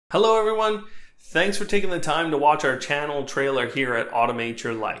Hello everyone, thanks for taking the time to watch our channel trailer here at Automate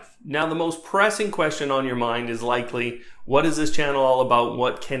Your Life. Now the most pressing question on your mind is likely, what is this channel all about?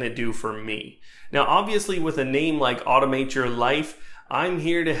 What can it do for me? Now obviously with a name like Automate Your Life, I'm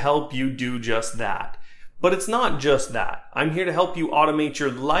here to help you do just that. But it's not just that. I'm here to help you automate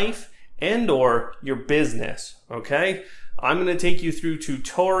your life and or your business, okay? I'm going to take you through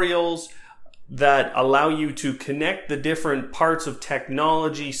tutorials that allow you to connect the different parts of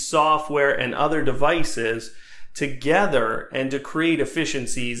technology, software, and other devices together and to create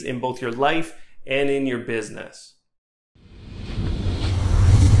efficiencies in both your life and in your business.